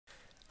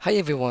Hi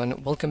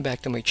everyone, welcome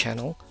back to my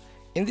channel.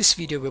 In this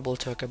video we will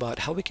talk about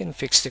how we can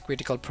fix the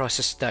critical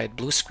process died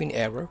blue screen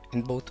error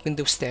in both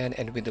Windows 10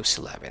 and Windows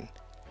 11.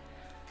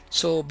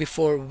 So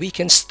before we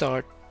can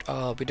start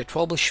with the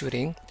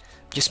troubleshooting,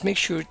 just make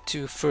sure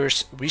to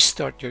first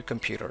restart your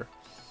computer.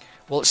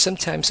 Well,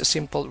 sometimes a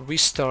simple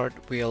restart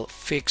will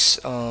fix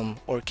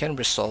or can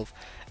resolve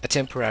a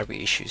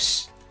temporary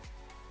issues.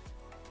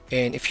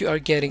 And if you are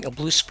getting a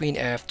blue screen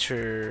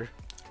after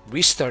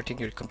restarting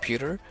your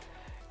computer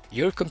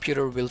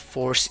will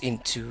force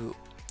into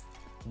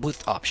boot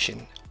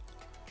option,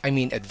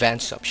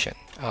 advanced option,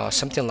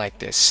 something like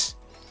this.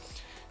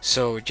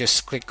 So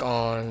just click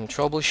on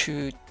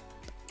troubleshoot,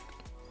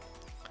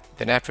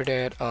 then after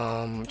that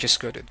just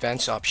go to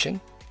advanced option,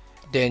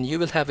 then you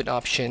will have an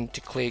option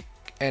to click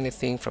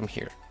anything from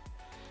here.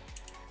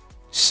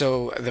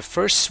 So the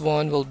first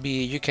one will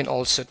be, you can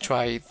also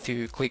try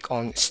to click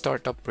on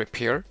startup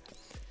repair.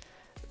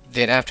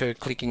 Then after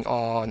clicking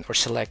on or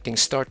selecting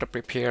startup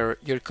repair,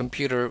 your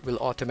computer will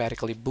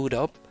automatically boot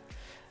up.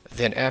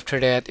 Then after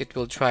that, it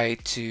will try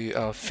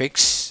to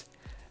fix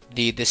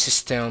the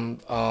system,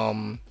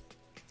 the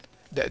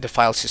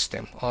file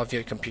system of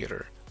your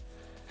computer.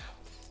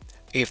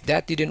 If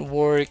that didn't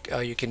work,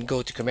 you can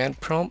go to command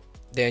prompt,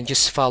 then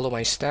just follow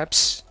my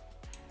steps.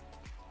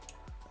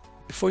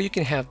 Before you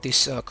can have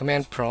this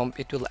command prompt,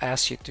 it will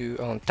ask you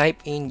to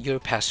type in your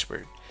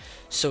password.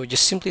 So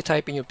just simply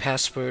type in your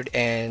password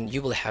and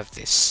you will have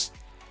this.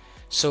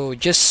 So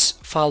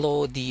just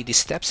follow the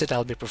steps that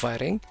I'll be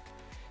providing.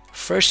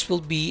 First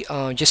will be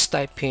just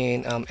type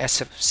in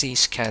sfc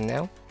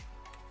scannow.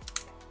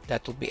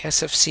 That will be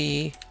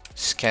sfc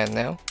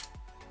scannow.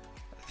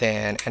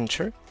 Then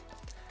enter.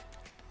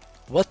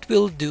 What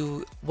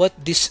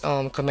this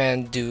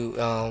command do,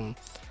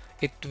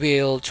 it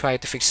will try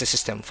to fix the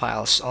system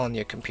files on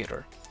your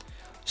computer.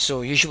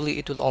 So usually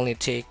it will only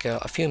take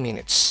a few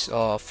minutes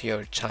of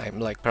your time,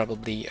 like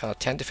probably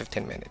 10 to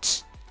 15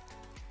 minutes.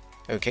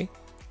 Okay,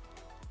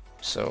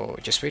 so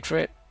just wait for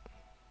it.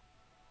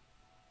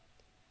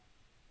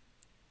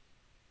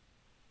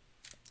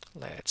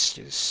 Let's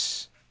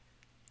just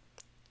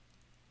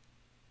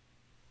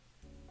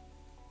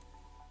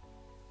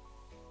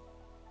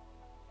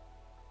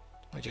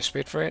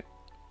wait for it.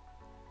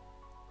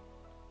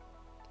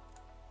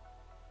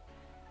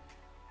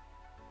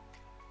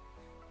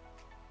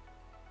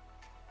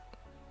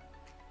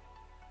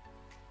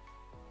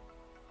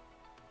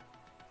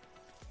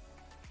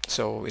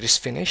 So it is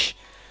finished.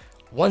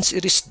 Once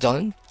it is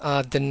done,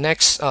 the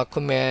next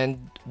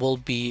command will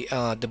be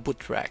the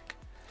Bootrec.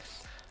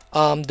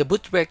 The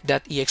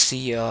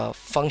Bootrec.exe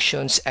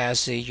functions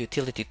as a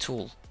utility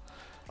tool.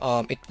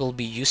 It will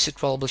be used to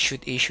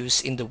troubleshoot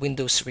issues in the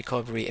Windows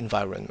recovery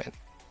environment.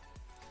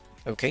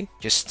 Okay,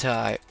 just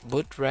type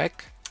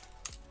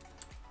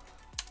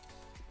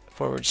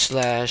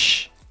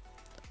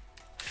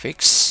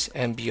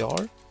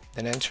Bootrec/fixmbr,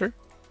 then enter.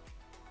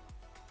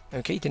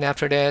 Okay, then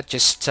after that,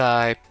 just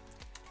type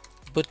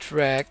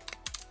Bootrec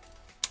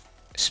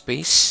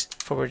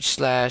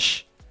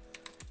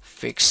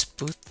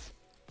 /fixboot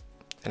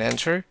and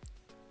enter.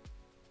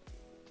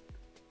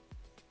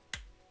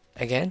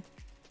 Again,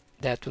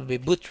 that will be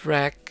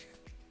Bootrec.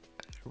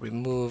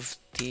 Remove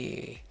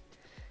the,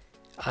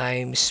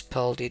 I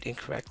misspelled it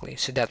incorrectly,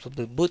 so that will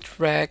be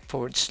Bootrec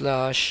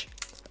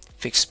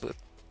 /fixboot,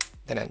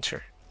 then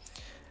enter.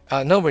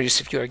 No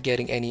worries if you are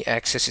getting any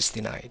access is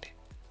denied.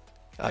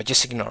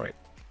 Just ignore it.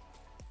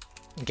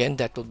 Again,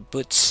 that will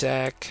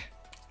bootsect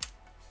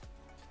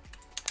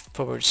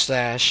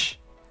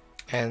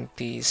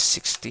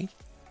 /anti60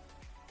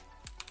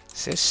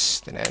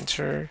 sys, then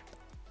enter.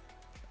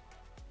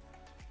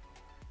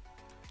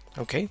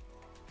 Okay,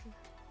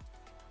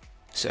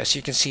 so as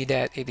you can see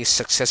that it is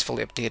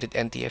successfully updated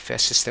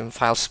NTFS system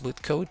files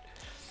boot code.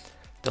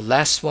 The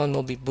last one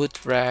will be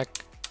Bootrec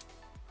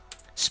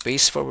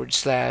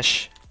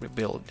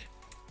 /rebuild.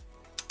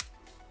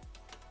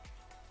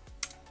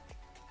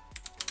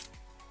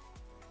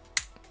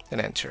 Then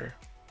enter.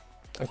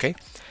 Okay,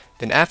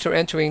 then after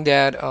entering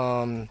that,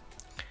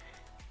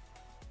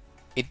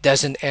 it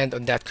doesn't end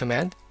on that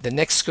command. The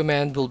next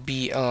command will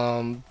be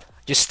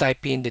just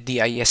type in the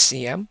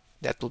DISM.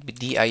 That will be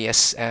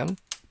DISM.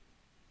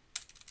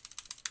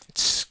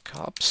 It's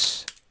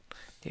cops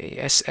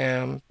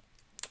DISM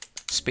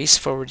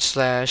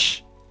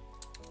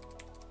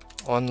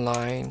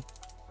 /online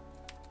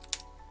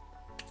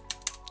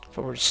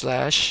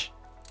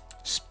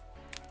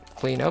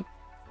 /cleanup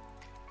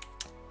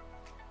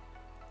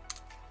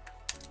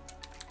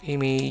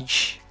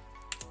image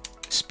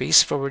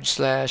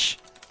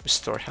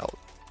 /RestoreHealth.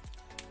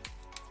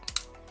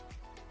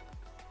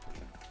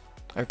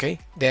 Okay,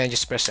 then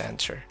just press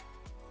enter.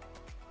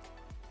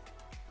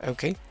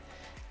 Okay,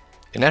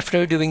 and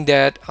after doing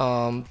that,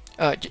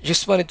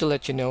 just wanted to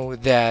let you know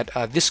that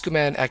this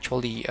command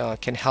actually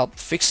can help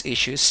fix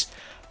issues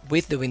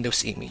with the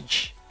Windows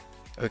image.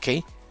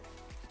 Okay,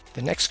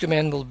 the next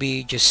command will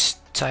be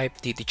just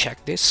type the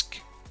check disk.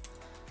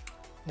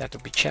 That will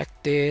be check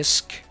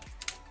disk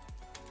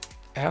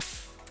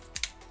F,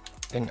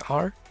 then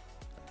R,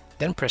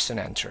 then press on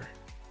enter.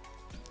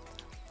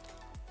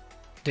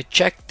 The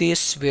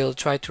checklist will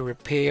try to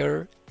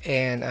repair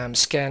and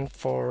scan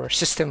for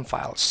system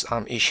files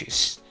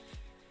issues.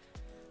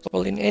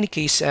 Well, in any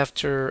case,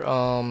 after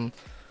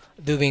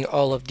doing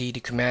all of the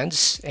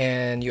commands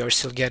and you're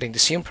still getting the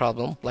same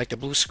problem like the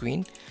blue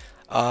screen,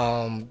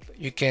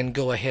 you can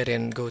go ahead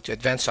and go to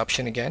advanced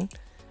option again,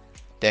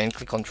 then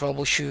click on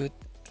troubleshoot,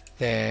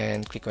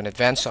 then click on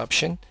advanced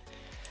option.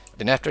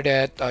 Then after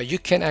that, you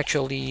can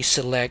actually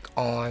select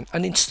on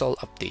uninstall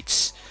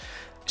updates,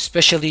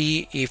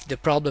 especially if the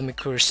problem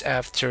occurs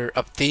after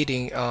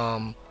updating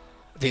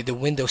the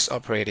Windows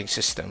operating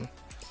system.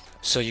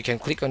 So you can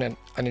click on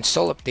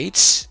uninstall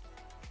updates,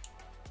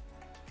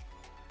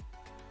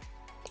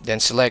 then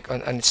select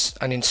on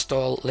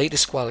uninstall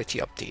latest quality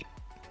update.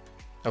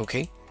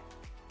 Okay.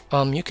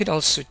 You can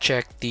also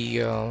check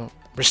the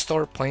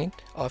restore point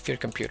of your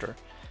computer.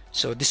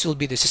 So this will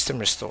be the system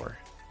restore,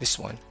 this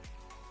one.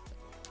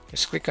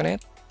 Just click on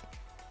it.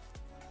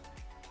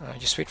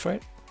 Just wait for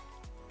it.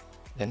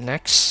 Then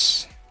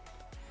next.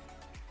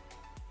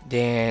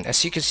 Then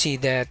as you can see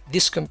that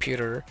this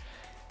computer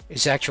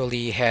is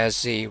actually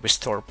has a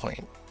restore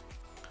point.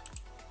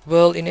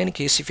 Well, in any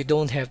case, if you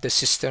don't have the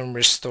system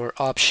restore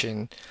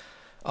option,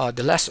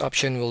 the last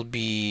option will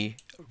be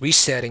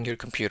resetting your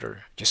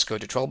computer. Just go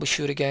to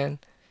troubleshoot again,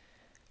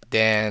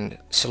 then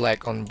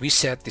select on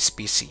reset this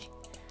PC.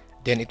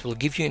 Then it will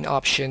give you an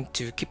option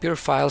to keep your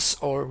files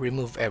or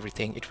remove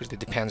everything. It really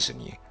depends on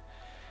you.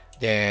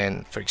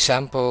 Then, for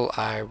example,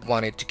 I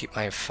wanted to keep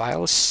my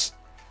files.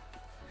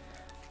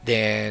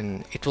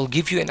 Then it will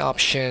give you an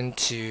option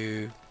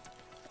to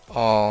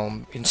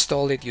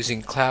install it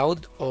using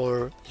cloud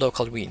or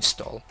local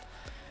reinstall.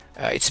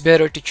 It's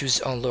better to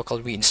choose on local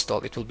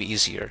reinstall. It will be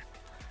easier.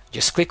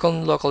 Just click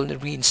on local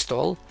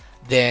reinstall,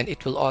 then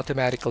it will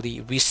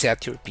automatically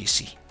reset your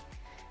PC.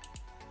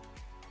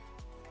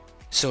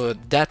 So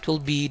that will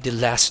be the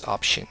last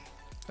option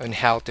on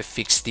how to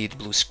fix the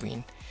blue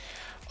screen.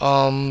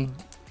 In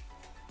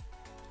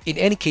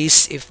any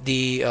case, if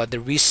the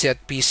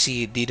reset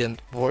PC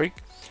didn't work,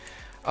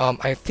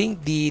 I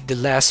think the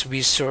last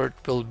resort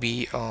will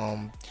be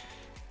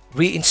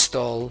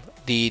reinstall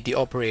the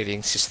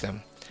operating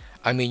system.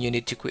 I mean, you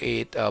need to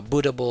create a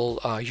bootable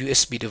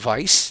USB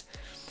device,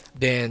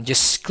 then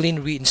just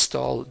clean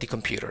reinstall the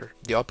computer,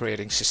 the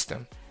operating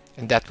system,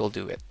 and that will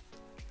do it.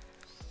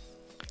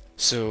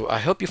 So I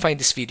hope you find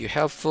this video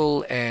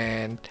helpful,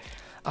 and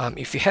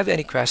if you have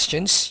any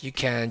questions, you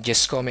can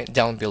just comment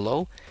down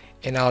below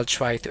and I'll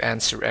try to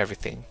answer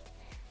everything.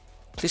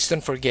 Please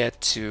don't forget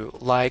to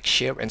like,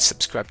 share, and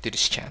subscribe to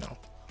this channel.